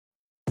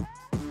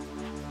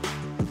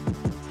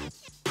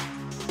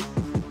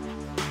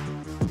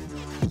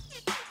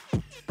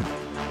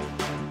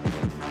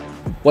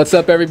What's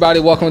up, everybody?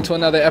 Welcome to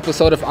another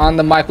episode of On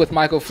the Mic with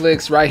Michael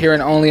Flix, right here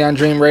and only on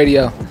Dream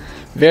Radio.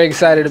 Very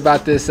excited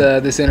about this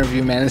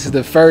interview, man. This is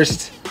the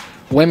first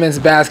women's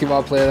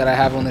basketball player that I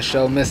have on the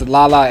show, Miss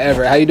Lala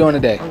Everett. How you doing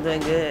today? I'm doing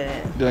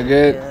good. Doing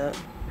good? Yep.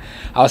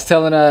 I was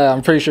telling,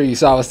 I'm pretty sure you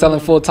saw, I was telling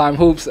Full Time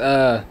Hoops,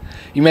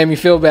 you made me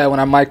feel bad when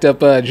I mic'd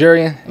up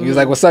Jurian. He was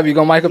like, what's up, you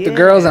gonna mic up the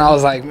girls? And I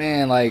was like,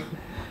 man, like,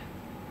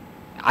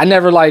 I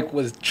never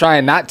was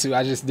trying not to.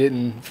 I just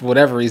didn't, for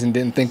whatever reason,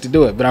 didn't think to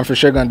do it. But I'm for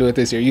sure gonna do it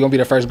this year. You're gonna be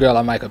the first girl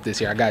I mic up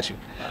this year. I got you.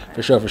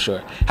 For sure, for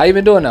sure. How you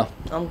been doing though?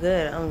 I'm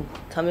good. I'm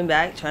coming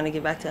back, trying to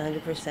get back to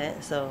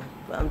 100%. So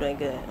I'm doing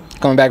good.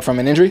 Coming back from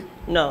an injury?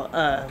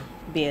 No,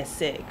 being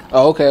sick.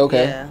 Oh,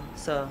 okay. Yeah.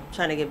 So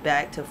trying to get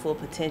back to full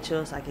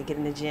potential so I could get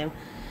in the gym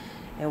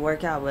and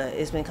work out. But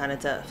it's been kind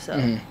of tough.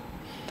 So.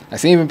 I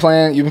see you've been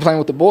playing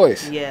with the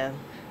boys. Yeah.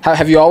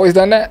 Have you always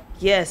done that?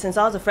 Yeah, since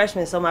I was a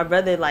freshman. So my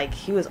brother,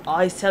 he was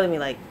always telling me,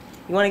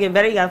 you want to get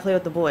better, you got to play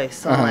with the boys.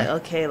 So I'm like,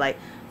 okay,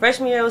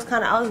 freshman year was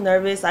I was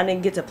nervous. I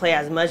didn't get to play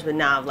as much, but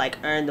now I've,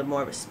 earned the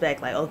more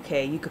respect.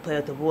 Okay, you could play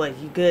with the boys.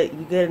 You good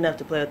enough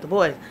to play with the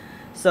boys.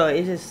 So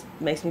it just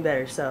makes me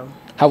better, so.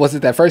 How was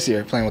it that first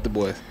year playing with the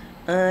boys?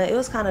 It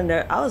was kind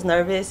of I was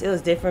nervous. It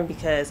was different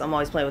because I'm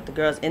always playing with the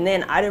girls. And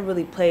then I didn't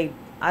really play.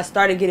 I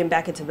started getting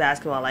back into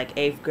basketball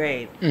 8th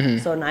grade.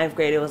 So 9th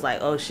grade, it was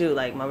oh shoot,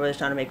 my brother's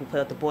trying to make me play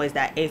with the boys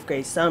that 8th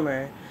grade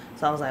summer.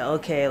 So I was like,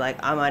 okay,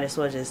 I might as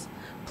well just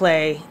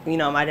play. You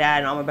know, my dad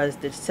and all my brothers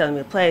they're just telling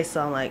me to play.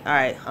 So I'm like, all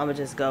right, I'm gonna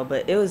just go.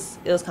 But it was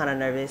kind of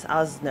nervous. I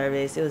was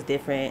nervous. It was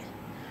different.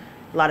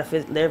 A lot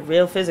of they're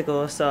real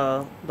physical.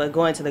 So, but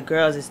going to the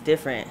girls is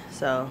different.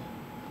 So.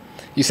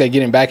 You said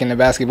getting back into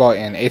basketball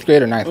in 8th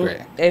grade or 9th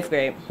grade? 8th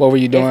grade. What were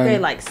you doing?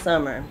 8th grade,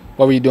 summer.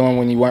 What were you doing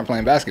when you weren't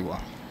playing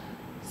basketball?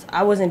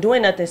 I wasn't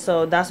doing nothing,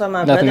 so that's why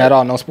my Nothing brother, at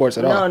all, no sports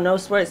at all? No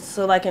sports.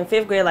 So in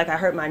 5th grade, I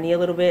hurt my knee a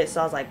little bit,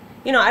 so I was I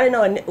didn't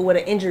know what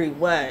an injury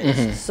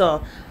was.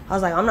 So I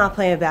was I'm not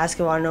playing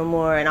basketball no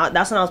more, and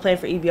that's when I was playing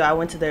for EBO. I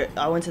went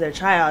to their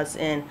tryouts,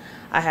 and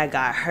I had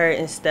got hurt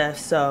and stuff.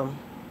 So,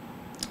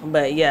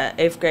 but yeah,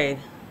 8th grade.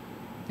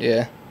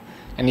 Yeah,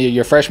 and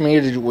your freshman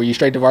year, were you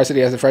straight to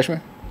varsity as a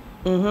freshman?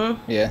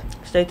 Yeah.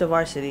 Straight to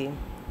varsity.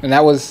 And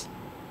that was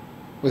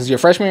your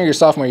freshman year or your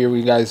sophomore year where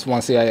you guys won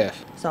CIF?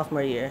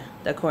 Sophomore year,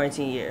 the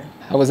quarantine year.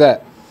 How was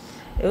that?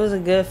 It was a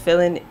good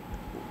feeling.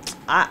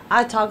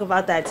 I talk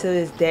about that to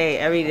this day,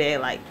 every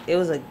day. It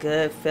was a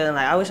good feeling.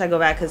 I wish I go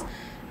back because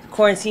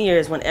quarantine year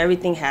is when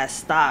everything has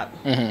stopped.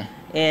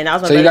 And I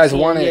was so you guys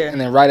won it,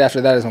 and then right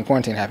after that is when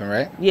quarantine happened,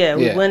 right? Yeah,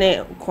 we won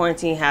it.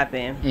 Quarantine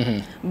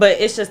happened. But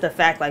it's just the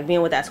fact,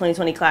 being with that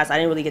 2020 class, I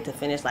didn't really get to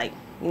finish. I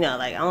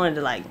wanted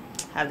to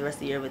have the rest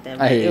of the year with them.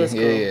 But it was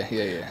cool.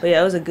 Yeah. But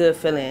yeah, it was a good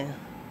feeling.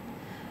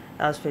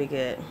 That was pretty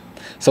good.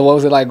 So what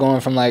was it like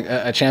going from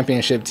a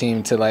championship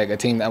team to a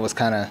team that was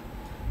kind of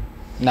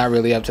not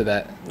really up to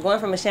that? Going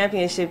from a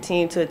championship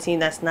team to a team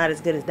that's not as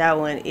good as that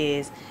one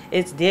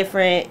it's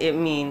different.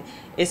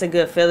 It's a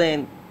good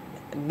feeling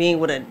being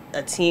with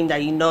a team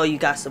that you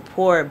got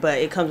support, but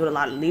it comes with a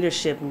lot of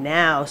leadership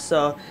now.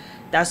 So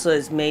that's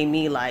what's made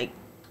me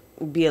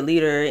be a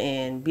leader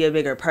and be a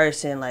bigger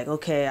person.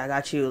 Okay, I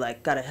got you.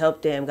 Gotta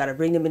help them. Gotta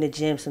bring them in the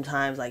gym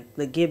sometimes.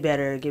 Get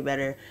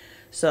better.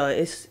 So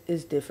it's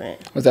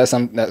different. Was that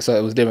so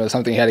it was different?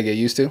 Something you had to get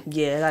used to?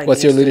 Yeah.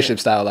 What's your leadership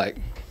style like?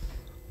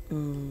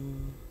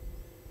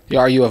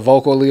 Are you a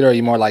vocal leader? Or are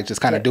you more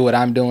just kind of do what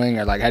I'm doing,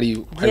 or what do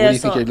you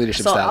think your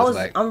leadership style is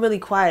like? I'm really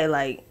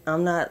quiet.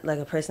 I'm not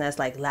a person that's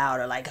loud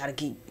or gotta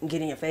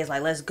get in your face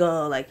let's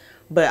go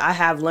But I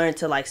have learned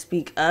to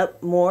speak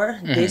up more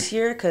this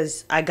year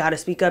because I gotta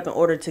speak up in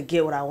order to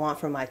get what I want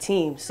from my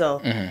team.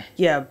 So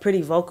yeah,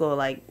 pretty vocal.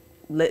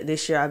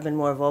 This year I've been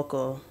more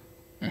vocal.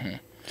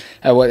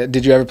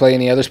 Did you ever play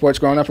any other sports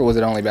growing up, or was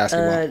it only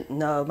basketball?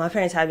 No, my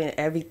parents had me in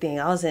everything.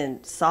 I was in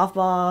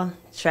softball,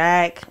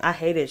 track. I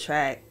hated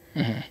track.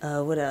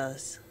 What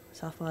else?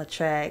 Softball,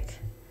 track,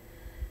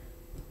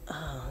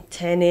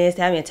 tennis.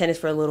 They had me in tennis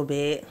for a little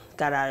bit.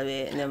 Got out of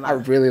it, and then I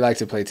really like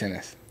to play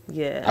tennis.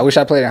 Yeah. I wish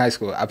I played in high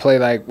school. I play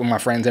with my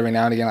friends every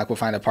now and again. We'll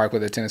find a park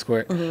with a tennis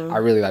court. I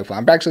really like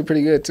playing. I'm actually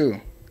pretty good too.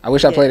 I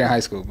wish I played in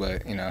high school,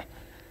 but Yeah,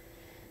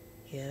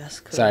 that's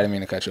cool. Sorry, I didn't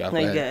mean to cut you off. No,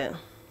 you're good.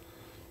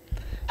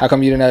 How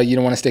come you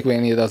don't want to stick with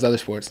any of those other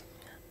sports?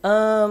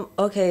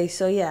 Okay,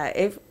 so yeah,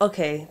 this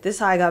is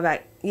how I got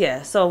back.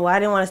 Yeah, so why I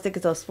didn't want to stick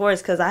with those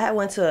sports because I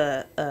went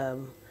to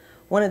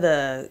one of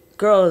the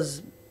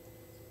girls'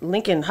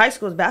 Lincoln High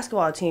School's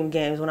basketball team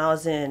games when I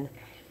was in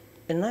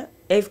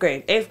 8th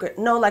grade.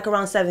 No,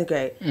 around 7th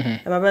grade.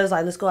 And my brother's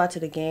let's go out to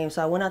the game.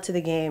 So I went out to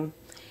the game,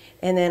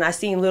 and then I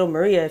seen Little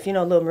Maria. If you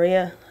know Little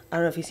Maria. I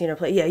don't know if you've seen her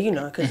play. Yeah, you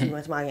know, because you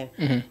went to my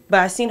game.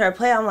 But I seen her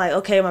play. I'm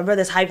okay, my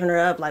brother's hyping her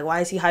up.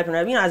 Why is he hyping her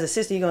up? As a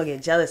sister, you're going to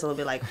get jealous a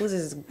little bit.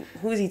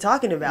 Who's he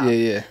talking about?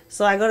 Yeah.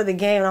 So I go to the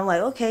game, and I'm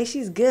okay,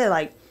 she's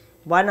good.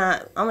 Why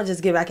not? I'm going to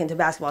just get back into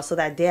basketball. So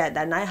that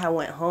night I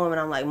went home,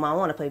 and I'm Mom, I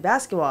want to play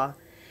basketball.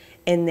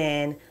 And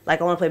then, I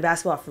want to play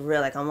basketball for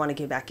real. I want to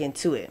get back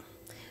into it.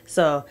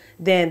 So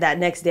then that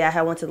next day I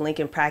had went to the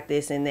Lincoln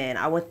practice, and then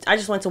I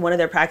just went to one of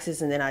their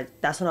practices, and then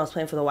that's when I was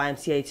playing for the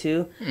YMCA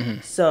too.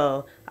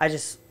 So I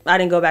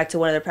didn't go back to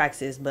one of their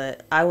practices,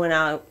 but I went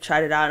out,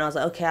 tried it out, and I was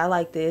like, okay, I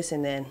like this,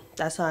 and then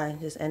that's how I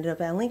just ended up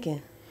at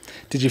Lincoln.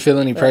 Did you feel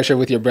any pressure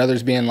with your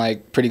brothers being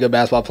like pretty good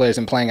basketball players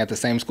and playing at the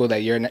same school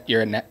that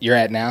you're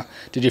at now?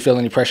 Did you feel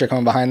any pressure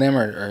coming behind them,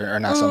 or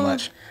not so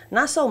much?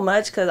 Not so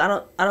much, because I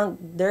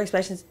don't. Their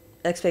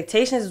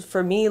expectations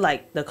for me,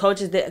 like the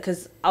coaches did,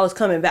 because I was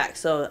coming back,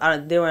 so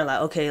they weren't like,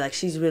 okay, like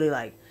she's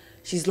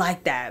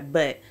like that,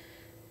 but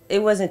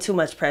it wasn't too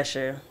much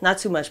pressure, not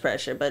too much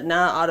pressure, but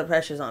now all the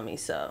pressure's on me,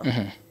 so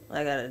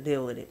I gotta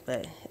deal with it,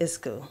 but it's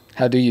cool.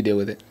 How do you deal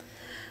with it?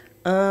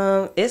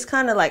 It's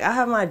kind of like I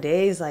have my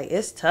days, like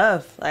it's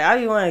tough, like I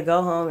be wanting to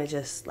go home and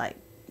just like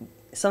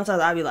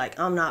sometimes I be like,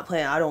 I'm not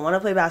playing, I don't want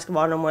to play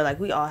basketball no more. Like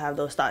we all have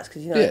those thoughts,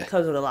 because it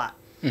comes with a lot.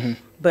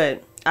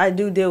 But I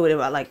do deal with it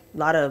by like a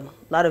lot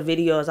of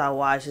videos I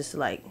watch just to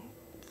like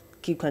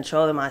keep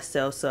controlling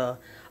myself. So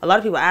a lot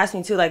of people ask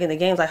me too, like in the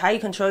games, like how you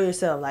control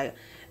yourself. Like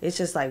it's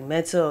just like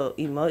mental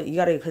you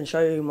gotta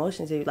control your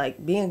emotions.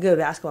 Like being a good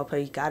basketball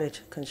player, you gotta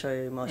control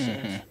your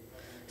emotions.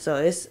 So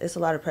it's a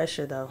lot of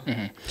pressure though.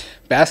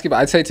 Basketball,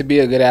 I'd say to be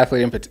a good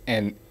athlete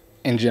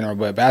in general,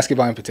 but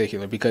basketball in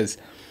particular, because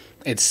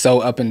it's so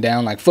up and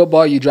down. Like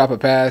football, you drop a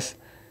pass,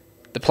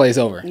 the play's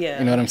over. Yeah.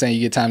 You know what I'm saying? You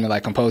get time to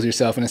like compose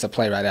yourself, and it's a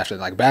play right after.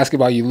 Like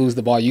basketball, you lose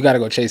the ball, you got to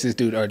go chase this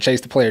dude or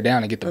chase the player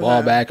down and get the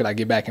ball back, or like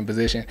get back in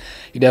position.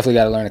 You definitely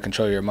got to learn to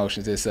control your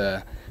emotions. It's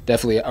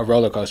definitely a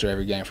roller coaster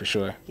every game for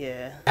sure.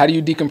 Yeah. How do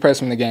you decompress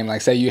from the game? Like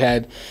say you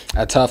had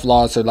a tough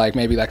loss, or like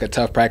maybe like a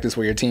tough practice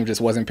where your team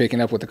just wasn't picking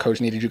up what the coach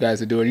needed you guys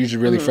to do, or you're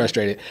just really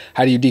frustrated.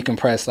 How do you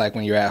decompress like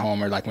when you're at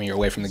home or like when you're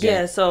away from the game?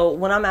 Yeah, so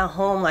when I'm at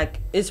home, like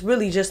it's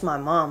really just my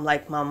mom.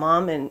 Like my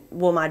mom and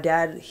my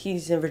dad,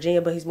 he's in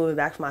Virginia, but he's moving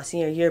back for my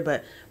senior year.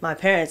 But my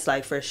parents,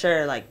 like for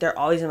sure, like they're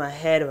always in my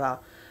head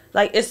about,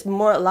 like it's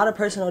more a lot of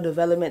personal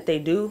development they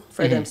do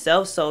for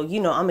themselves. So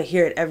I'm gonna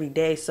hear it every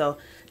day. So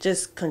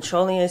just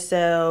controlling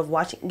yourself,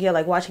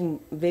 watching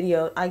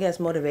video, I guess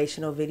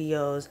motivational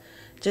videos,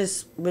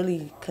 just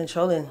really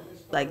controlling,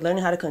 like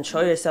learning how to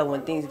control yourself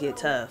when things get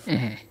tough.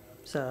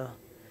 So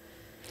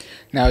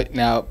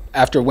now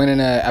after winning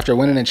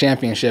a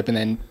championship, and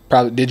then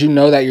probably, did you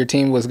know that your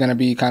team was gonna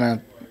be kind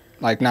of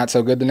like not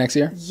so good the next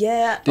year?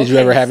 Yeah. Did you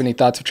ever have any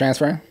thoughts of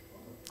transferring?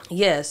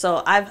 Yeah,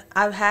 so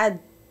I've had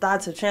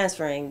thoughts of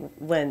transferring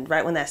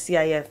right when that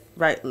CIF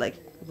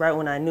right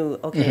when I knew,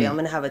 okay, I'm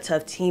gonna have a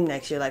tough team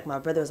next year. Like my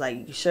brother was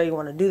like, you sure you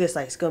want to do this?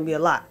 Like it's gonna be a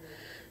lot.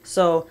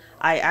 So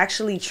I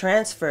actually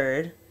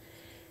transferred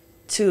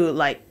to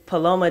like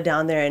Paloma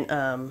down there in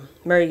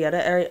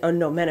Marietta area, or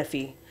no,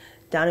 Menifee,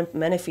 down in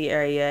Menifee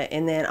area.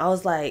 And then I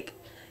was like,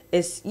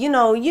 it's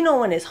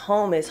when it's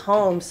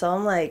home. So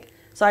I'm like,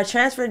 so I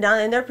transferred down,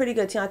 and they're a pretty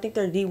good team. I think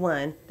they're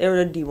D1. They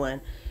were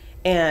D1,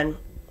 and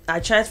I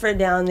transferred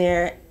down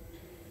there.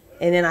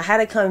 And then I had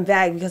to come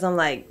back because I'm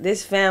like,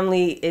 this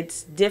family,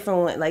 it's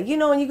different. When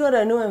you go to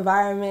a new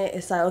environment,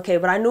 it's like, okay,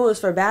 but I knew it was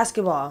for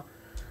basketball.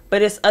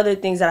 But it's other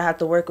things that I have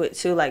to work with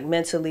too, like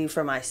mentally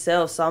for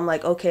myself. So I'm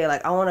like, okay,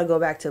 like I want to go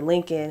back to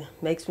Lincoln.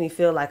 Makes me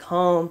feel like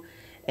home.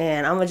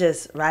 And I'm going to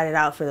just ride it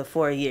out for the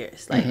 4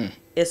 years. Like,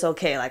 it's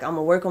okay. Like, I'm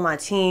going to work with my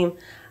team.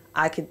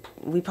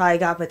 We probably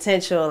got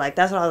potential. Like,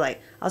 that's what I was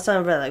like. I was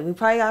telling my brother, like, we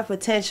probably got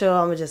potential.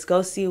 I'm going to just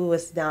go see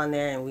what's down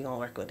there, and we're going to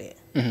work with it.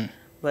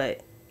 But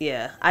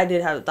yeah, I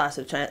did have the thoughts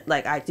of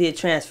I did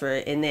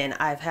transfer, and then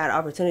I've had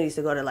opportunities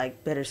to go to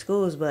like better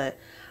schools, but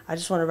I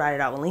just want to ride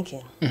it out with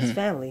Lincoln. It's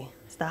family.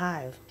 It's the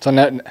Hive. So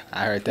nothing.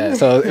 I heard that.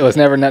 So it was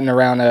never nothing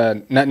around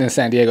nothing in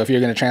San Diego. If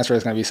you're going to transfer,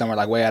 it's going to be somewhere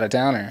like way out of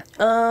town,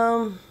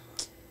 or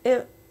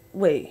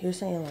wait, you're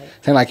saying like?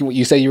 Saying like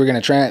you say you were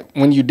going to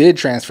when you did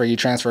transfer, you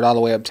transferred all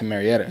the way up to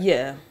Marietta.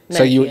 Yeah.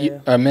 So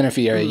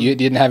Menifee area. You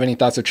didn't have any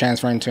thoughts of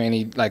transferring to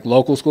any like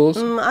local schools?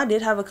 I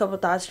did have a couple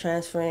thoughts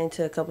transferring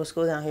to a couple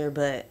schools down here,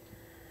 but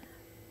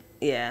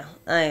yeah,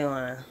 I ain't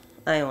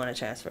wanna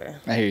transfer.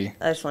 I hear you.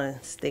 I just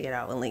want to stick it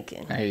out with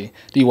Lincoln. I hear you.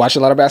 Do you watch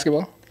a lot of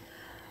basketball?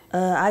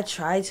 I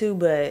try to,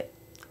 but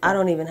I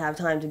don't even have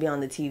time to be on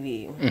the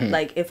TV.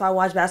 Like if I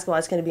watch basketball,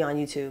 it's gonna be on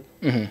YouTube.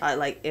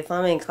 Like if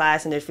I'm in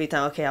class and there's free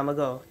time, okay, I'm gonna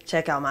go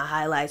check out my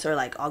highlights, or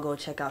like I'll go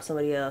check out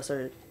somebody else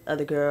or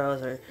other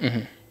girls, or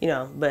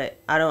But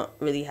I don't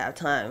really have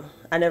time.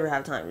 I never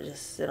have time to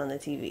just sit on the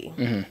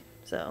TV.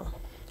 So.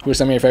 Who are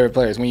some of your favorite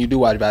players? When you do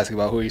watch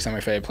basketball, who are some of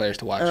your favorite players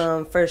to watch?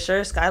 For sure,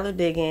 Skylar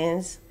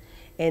Diggins.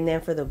 And then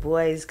for the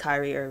boys,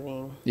 Kyrie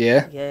Irving.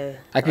 Yeah? Yeah.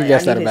 I could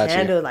guess that about you.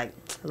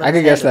 I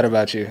could guess that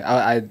about you.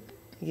 I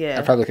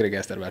probably could have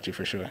guessed that about you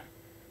for sure.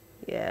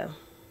 Yeah.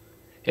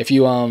 If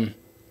you,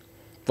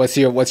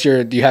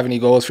 do you have any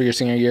goals for your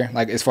senior year?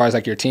 Like as far as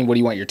like your team, what do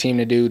you want your team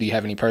to do? Do you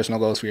have any personal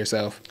goals for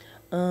yourself?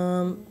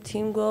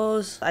 Team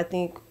goals, I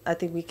think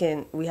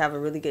we have a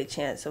really good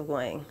chance of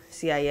going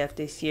CIF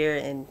this year.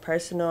 And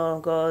personal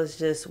goals,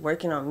 just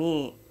working on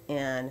me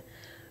and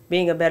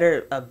being a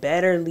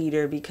better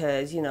leader,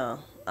 because I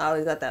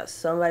always got that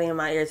somebody in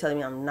my ear telling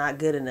me I'm not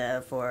good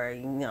enough, or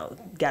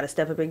got to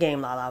step up your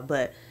game, Lala.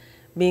 But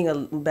being a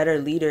better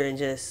leader and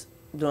just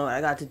doing what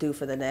I got to do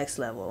for the next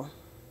level.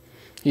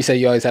 You say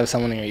you always have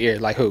someone in your ear.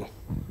 Like who?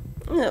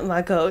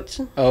 My coach.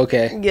 Oh,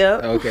 okay.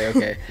 Yep.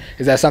 Okay.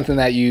 Is that something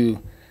that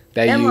you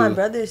and my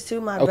brothers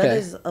too. My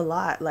brothers a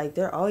lot. Like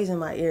they're always in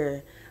my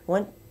ear.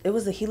 It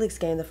was the Helix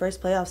game, the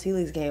first playoffs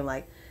Helix game.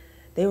 Like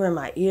they were in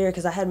my ear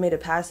because I had made a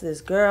pass to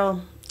this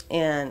girl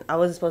and I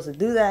wasn't supposed to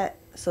do that.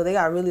 So they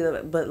got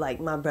really, but like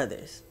my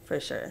brothers for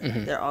sure.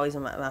 Mm-hmm. They're always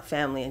in my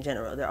family in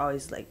general. They're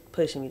always like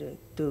pushing me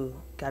to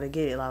gotta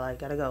get it, Lala,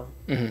 gotta go.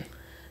 Mm-hmm.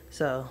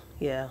 So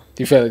yeah.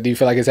 Do you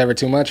feel like it's ever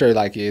too much, or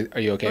like are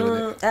you okay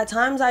with it? At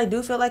times I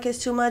do feel like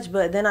it's too much,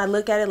 but then I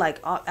look at it like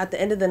at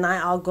the end of the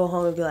night I'll go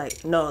home and be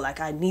like, no,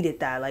 like I needed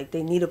that. Like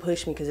they need to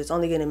push me because it's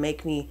only gonna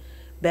make me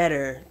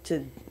better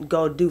to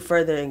go do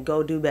further and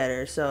go do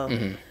better.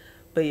 So,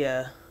 but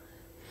yeah.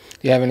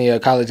 Do you have any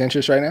college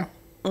interests right now?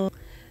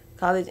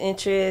 College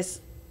interests,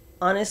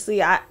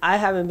 honestly, I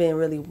haven't been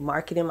really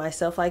marketing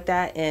myself like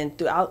that. And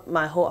throughout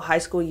my whole high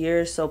school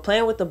years, so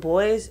playing with the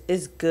boys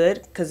is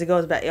good because it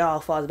goes back, it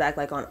all falls back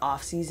like on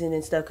off season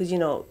and stuff. Because, you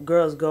know,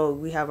 girls go,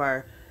 we have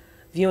our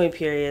viewing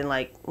period. And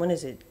like, when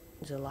is it?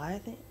 July, I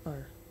think?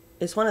 Or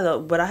it's one of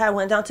those. But I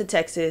went down to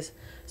Texas.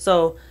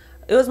 So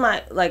it was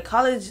my, like,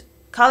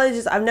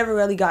 colleges, I've never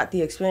really got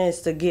the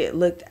experience to get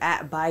looked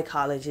at by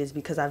colleges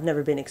because I've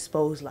never been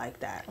exposed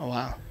like that. Oh,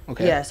 wow.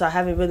 Okay. Yeah, so I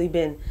haven't really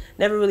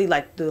never really,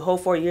 like, the whole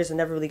 4 years, I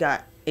never really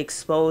got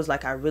exposed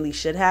like I really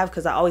should have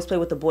because I always play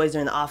with the boys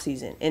during the off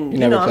season. And, you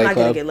know, I'm not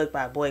going to get looked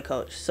by a boy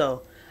coach.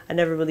 So I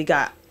never really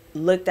got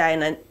looked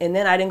at. And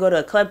then I didn't go to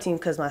a club team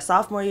because my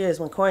sophomore year is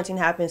when quarantine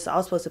happened. So I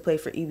was supposed to play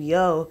for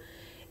EBO.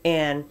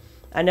 And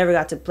I never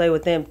got to play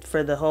with them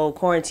for the whole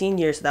quarantine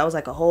year. So that was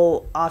like a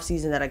whole off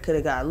season that I could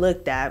have got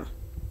looked at.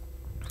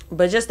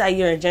 But just that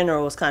year in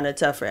general was kind of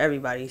tough for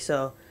everybody.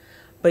 So,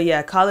 but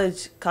yeah,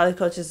 college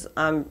coaches,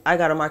 I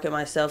got to market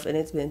myself, and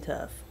it's been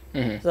tough.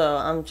 Mm-hmm. So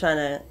I'm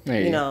trying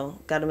to, you know,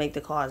 got to make the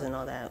calls and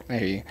all that. I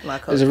hear you.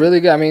 It's a really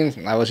good. I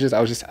mean, I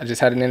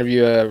just had an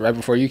interview right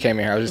before you came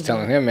here. I was just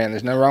telling him, man,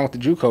 there's nothing wrong with the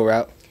JUCO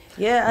route.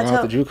 Yeah, nothing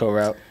wrong with the JUCO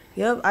route.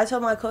 Yep, I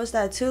told my coach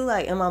that too.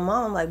 Like, and my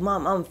mom, I'm like,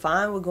 Mom, I'm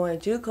fine with going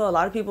JUCO. A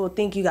lot of people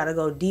think you gotta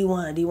go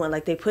D1.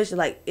 Like they push it.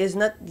 Like it's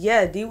not.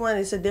 Yeah, D1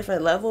 is a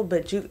different level,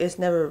 but it's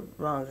never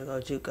wrong to go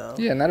JUCO.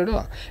 Yeah, not at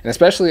all. And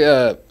especially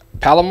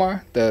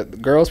Palomar, the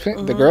girls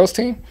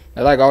team.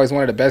 They're like always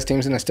one of the best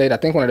teams in the state. I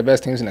think one of the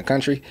best teams in the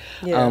country.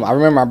 Yeah. I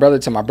remember my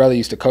brother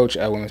used to coach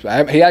women's.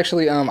 He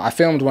actually I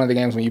filmed one of the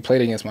games when you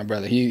played against my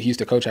brother. He used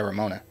to coach at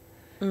Ramona.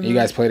 Mm-hmm. You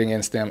guys played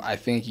against them. I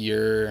think the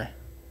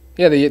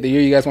year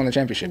you guys won the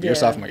championship, your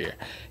sophomore year.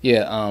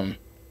 Yeah.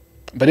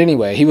 But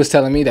anyway, he was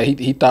telling me that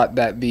he thought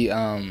that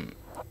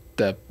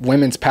the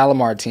women's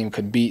Palomar team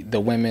could beat the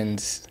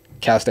women's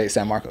Cal State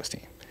San Marcos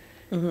team.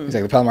 Mm-hmm. He's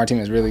like, the Palomar team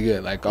is really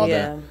good. Like all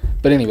the.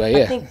 But anyway,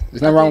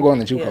 there's nothing wrong going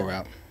the JUCO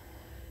route.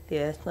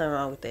 Yeah, there's nothing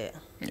wrong with that.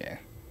 Yeah.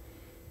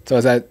 So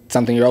is that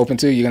something you're open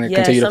to? You're gonna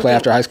continue to play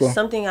after high school?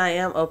 Something I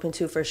am open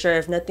to for sure.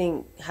 If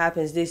nothing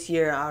happens this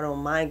year, I don't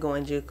mind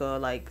going JUCO.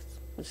 Like,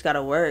 just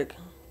gotta work.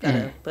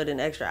 Gotta put in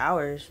extra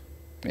hours.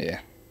 Yeah,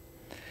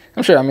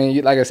 I'm sure. I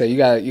mean, like I said, you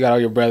got all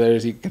your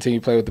brothers. You continue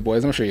to play with the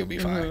boys. I'm sure you'll be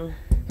fine.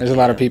 Mm-hmm. There's a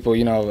lot of people.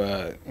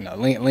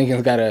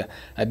 Lincoln's got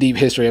a deep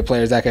history of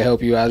players that can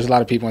help you out. There's a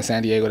lot of people in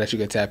San Diego that you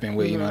could tap in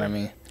with. You know what I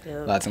mean?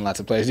 Yep. Lots and lots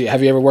of players.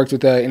 Have you ever worked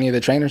with any of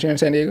the trainers here in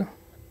San Diego?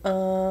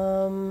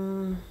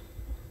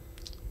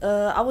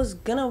 I was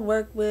gonna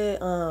work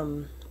with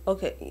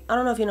okay. I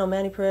don't know if you know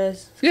Manny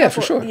Perez. Yeah,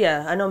 for sure.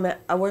 Yeah, I know.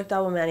 I worked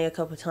out with Manny a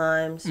couple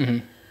times.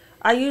 Mm-hmm.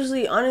 I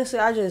usually, honestly,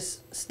 I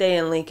just stay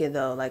in Lincoln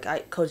though.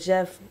 Like Coach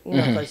Jeff,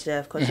 Coach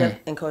Jeff,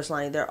 and Coach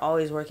Lonnie, they're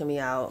always working me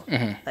out.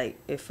 Mm-hmm. Like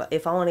if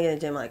I want to get in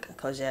the gym, like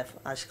Coach Jeff,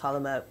 I just call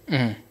him up,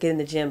 get in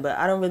the gym. But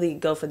I don't really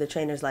go for the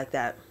trainers like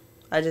that.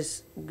 I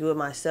just do it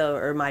myself,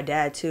 or my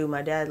dad too.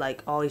 My dad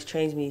like always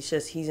trains me. It's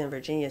just he's in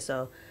Virginia,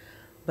 so.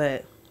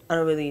 But I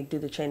don't really do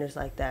the trainers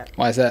like that.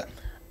 Why is that?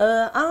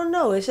 I don't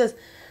know. It's just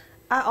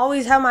I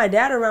always have my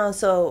dad around,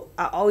 so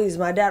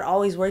my dad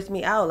always works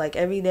me out like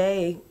every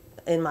day.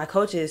 And my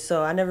coaches,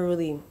 so I never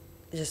really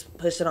just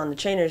pushed it on the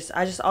trainers.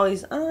 I just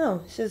always, I don't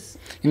know, it's just...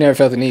 You never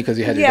felt the need because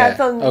you had your dad?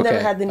 Yeah, I never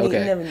had the need.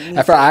 Never need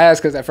I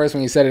asked because at first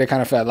when you said it, it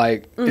kind of felt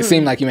like, it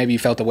seemed like you maybe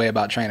felt the way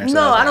about trainers. So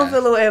no, I don't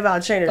feel the way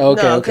about trainers.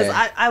 Okay, no, because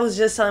I was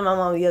just telling my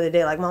mom the other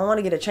day, like, Mom, I want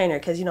to get a trainer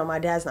because, my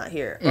dad's not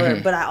here.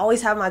 But I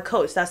always have my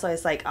coach. That's why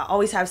it's like, I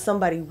always have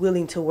somebody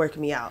willing to work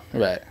me out.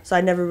 Right. So I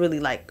never really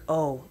like,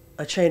 a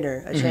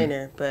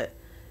trainer. But,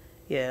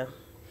 yeah.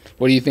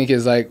 What do you think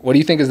is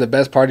the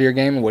best part of your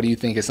game, and what do you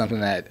think is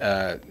something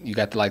that you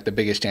got the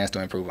biggest chance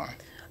to improve on?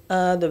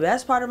 The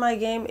best part of my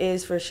game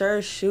is for sure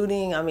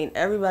shooting. I mean,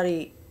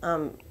 everybody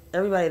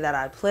that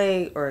I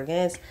play or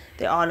against,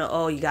 they all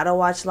know, you gotta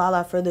watch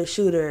Lala for the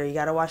shooter. You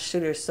gotta watch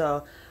shooters.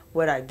 So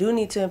what I do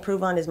need to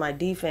improve on is my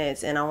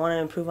defense, and I want to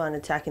improve on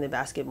attacking the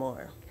basket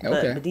more. Okay.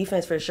 But the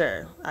defense for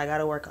sure, I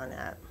gotta work on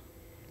that.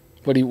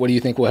 What do you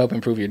think will help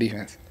improve your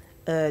defense?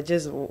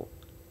 Just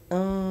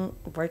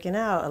working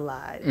out a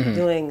lot,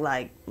 doing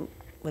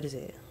what is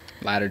it?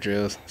 Ladder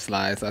drills,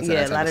 slides, that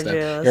ladder type of stuff.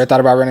 drills. You ever thought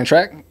about running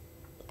track?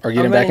 Or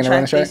getting back into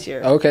running track this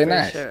year. Okay,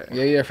 nice. Sure.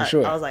 Yeah, for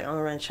sure. I was like, I'm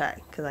gonna run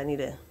track because I need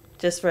to,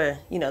 just for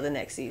the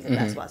next season,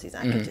 basketball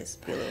season, I could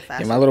just be a little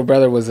faster. Yeah, my little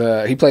brother was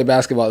he played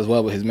basketball as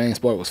well, but his main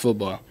sport was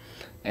football.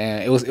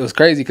 And it was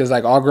crazy because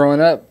like all growing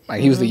up,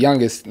 like he was the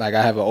youngest. Like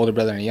I have an older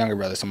brother and a younger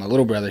brother. So my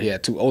little brother, he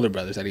had two older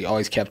brothers that he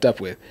always kept up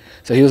with.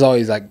 So he was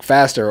always like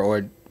faster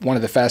or one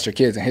of the faster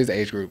kids in his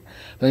age group.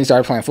 But then he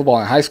started playing football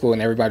in high school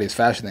and everybody was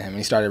faster than him. And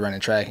he started running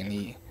track and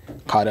he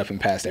caught up and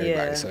passed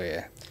everybody. So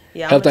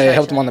yeah, helped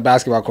him on the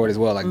basketball court as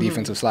well, like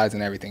defensive slides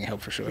and everything. It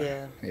helped for sure.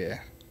 Yeah.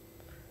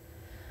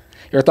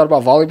 You ever thought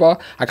about volleyball?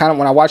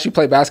 When I watched you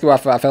play basketball,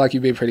 I felt like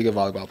you'd be a pretty good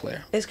volleyball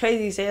player. It's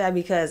crazy you say that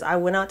because I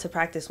went out to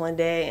practice one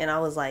day and I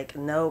was like,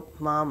 nope,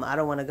 Mom, I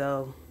don't want to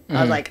go.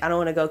 I was like, I don't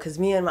want to go because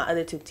me and my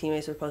other two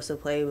teammates were supposed to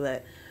play,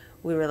 but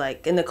we were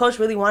like, and the coach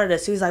really wanted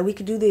us. He was like, we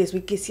could do this. We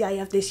could get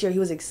CIF this year. He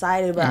was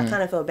excited, but I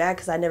kind of felt bad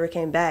because I never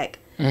came back.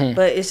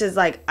 But it's just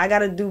like, I got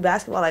to do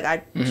basketball. Like,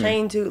 I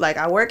train too. Like,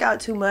 I work out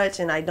too much,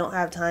 and I don't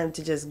have time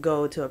to just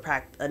go to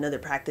another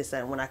practice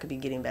when I could be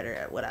getting better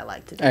at what I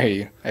like to do. I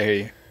hear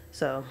you.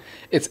 So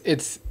it's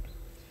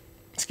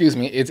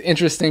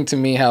interesting to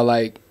me how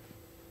that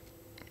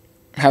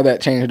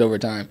changed over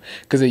time,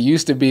 because it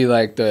used to be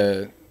like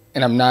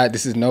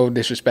this is no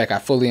disrespect, I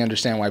fully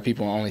understand why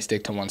people only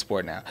stick to one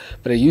sport now,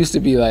 but it used to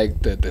be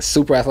like the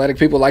super athletic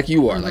people like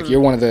you are, like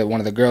you're one of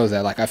the girls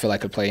that like I feel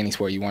like could play any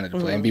sport you wanted to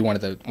play and be one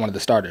of the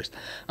starters.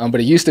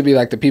 But it used to be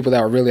like the people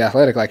that were really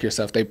athletic like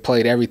yourself, they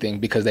played everything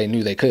because they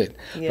knew they could.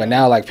 But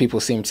now like people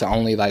seem to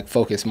only like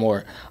focus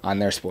more on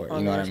their sport,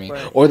 you know what I mean?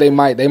 Or they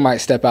might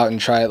step out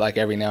and try it like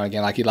every now and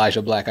again, like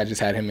Elijah Black. I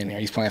just had him in here.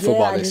 He's playing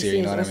football this year,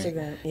 you know what I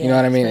mean? You know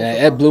what I mean?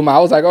 And it blew my, I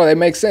was like, oh, that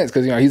makes sense,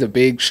 because he's a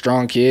big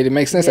strong kid. It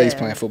makes sense that he's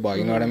playing football,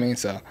 you know what I mean?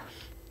 So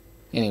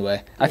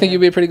anyway, I think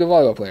you'd be a pretty good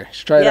volleyball player. You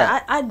should try it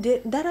out. I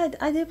did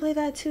play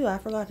that too. I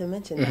forgot to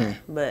mention that.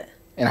 But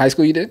in high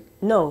school you did?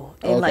 No,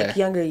 in like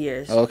younger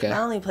years. Okay.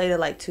 I only played it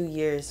like 2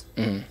 years.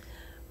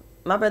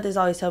 My brothers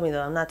always tell me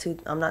though, I'm not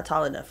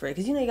tall enough for it,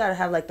 because you gotta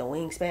have like the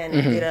wingspan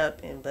to get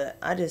up, but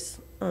I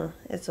just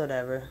it's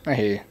whatever. I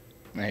hear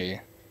you.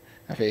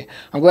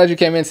 I'm glad you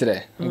came in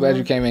today. I'm glad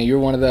you came in. You're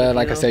one of the,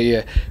 like I say,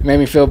 it made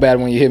me feel bad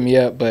when you hit me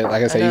up, but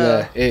like I say,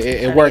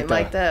 it worked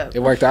out. It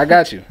worked out. I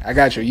got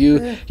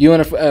you. You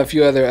and a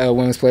few other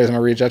women's players I'm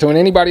gonna reach out to, and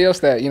anybody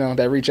else that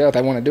that reach out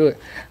that want to do it.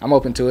 I'm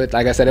open to it.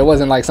 Like I said, it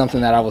wasn't like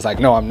something that I was like,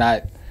 no, I'm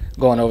not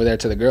going over there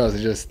to the girls.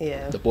 It's just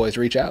the boys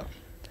reach out.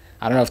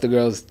 I don't know if the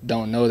girls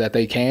don't know that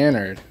they can,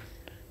 or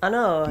I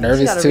know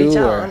nervous too,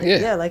 or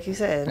like you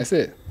said. That's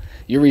it.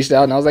 You reached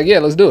out and I was like, yeah,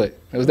 let's do it.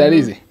 It was that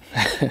easy.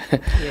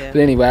 But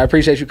anyway, I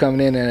appreciate you coming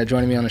in and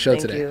joining me on the show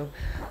today. You.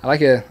 I like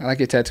your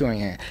tattoo on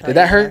your hand. Did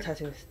that hurt?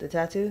 The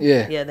tattoo?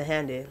 Yeah. Yeah, the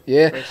hand did.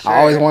 Yeah. Sure.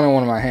 I always wanted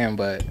one on my hand,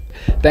 but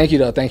thank you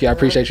though. Thank you. I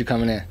appreciate you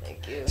coming in.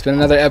 Thank you. It's been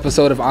another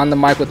episode of On the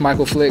Mic with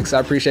Michael Flix. I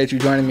appreciate you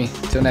joining me.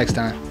 Till next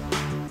time.